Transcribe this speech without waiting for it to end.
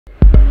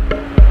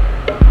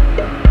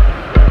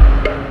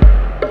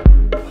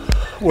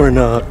We're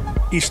in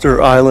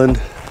Easter Island,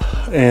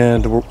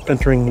 and we're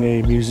entering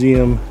a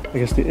museum, I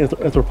guess the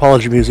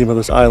Anthropology Museum of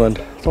this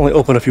island. It's only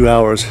open a few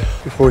hours.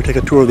 Before we take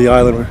a tour of the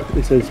island,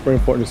 they say it's very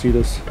important to see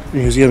this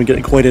museum and get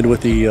acquainted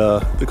with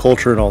the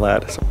culture and all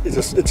that. So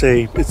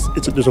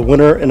there's a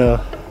winter and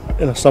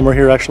a summer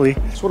here actually.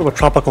 It's sort of a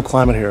tropical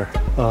climate here,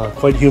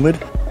 quite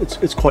humid.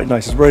 It's quite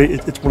nice.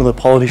 It's one of the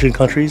Polynesian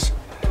countries,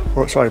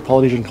 or sorry,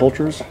 Polynesian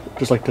cultures,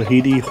 just like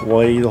Tahiti,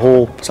 Hawaii, the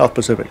whole South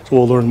Pacific. So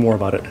we'll learn more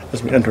about it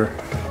as we enter.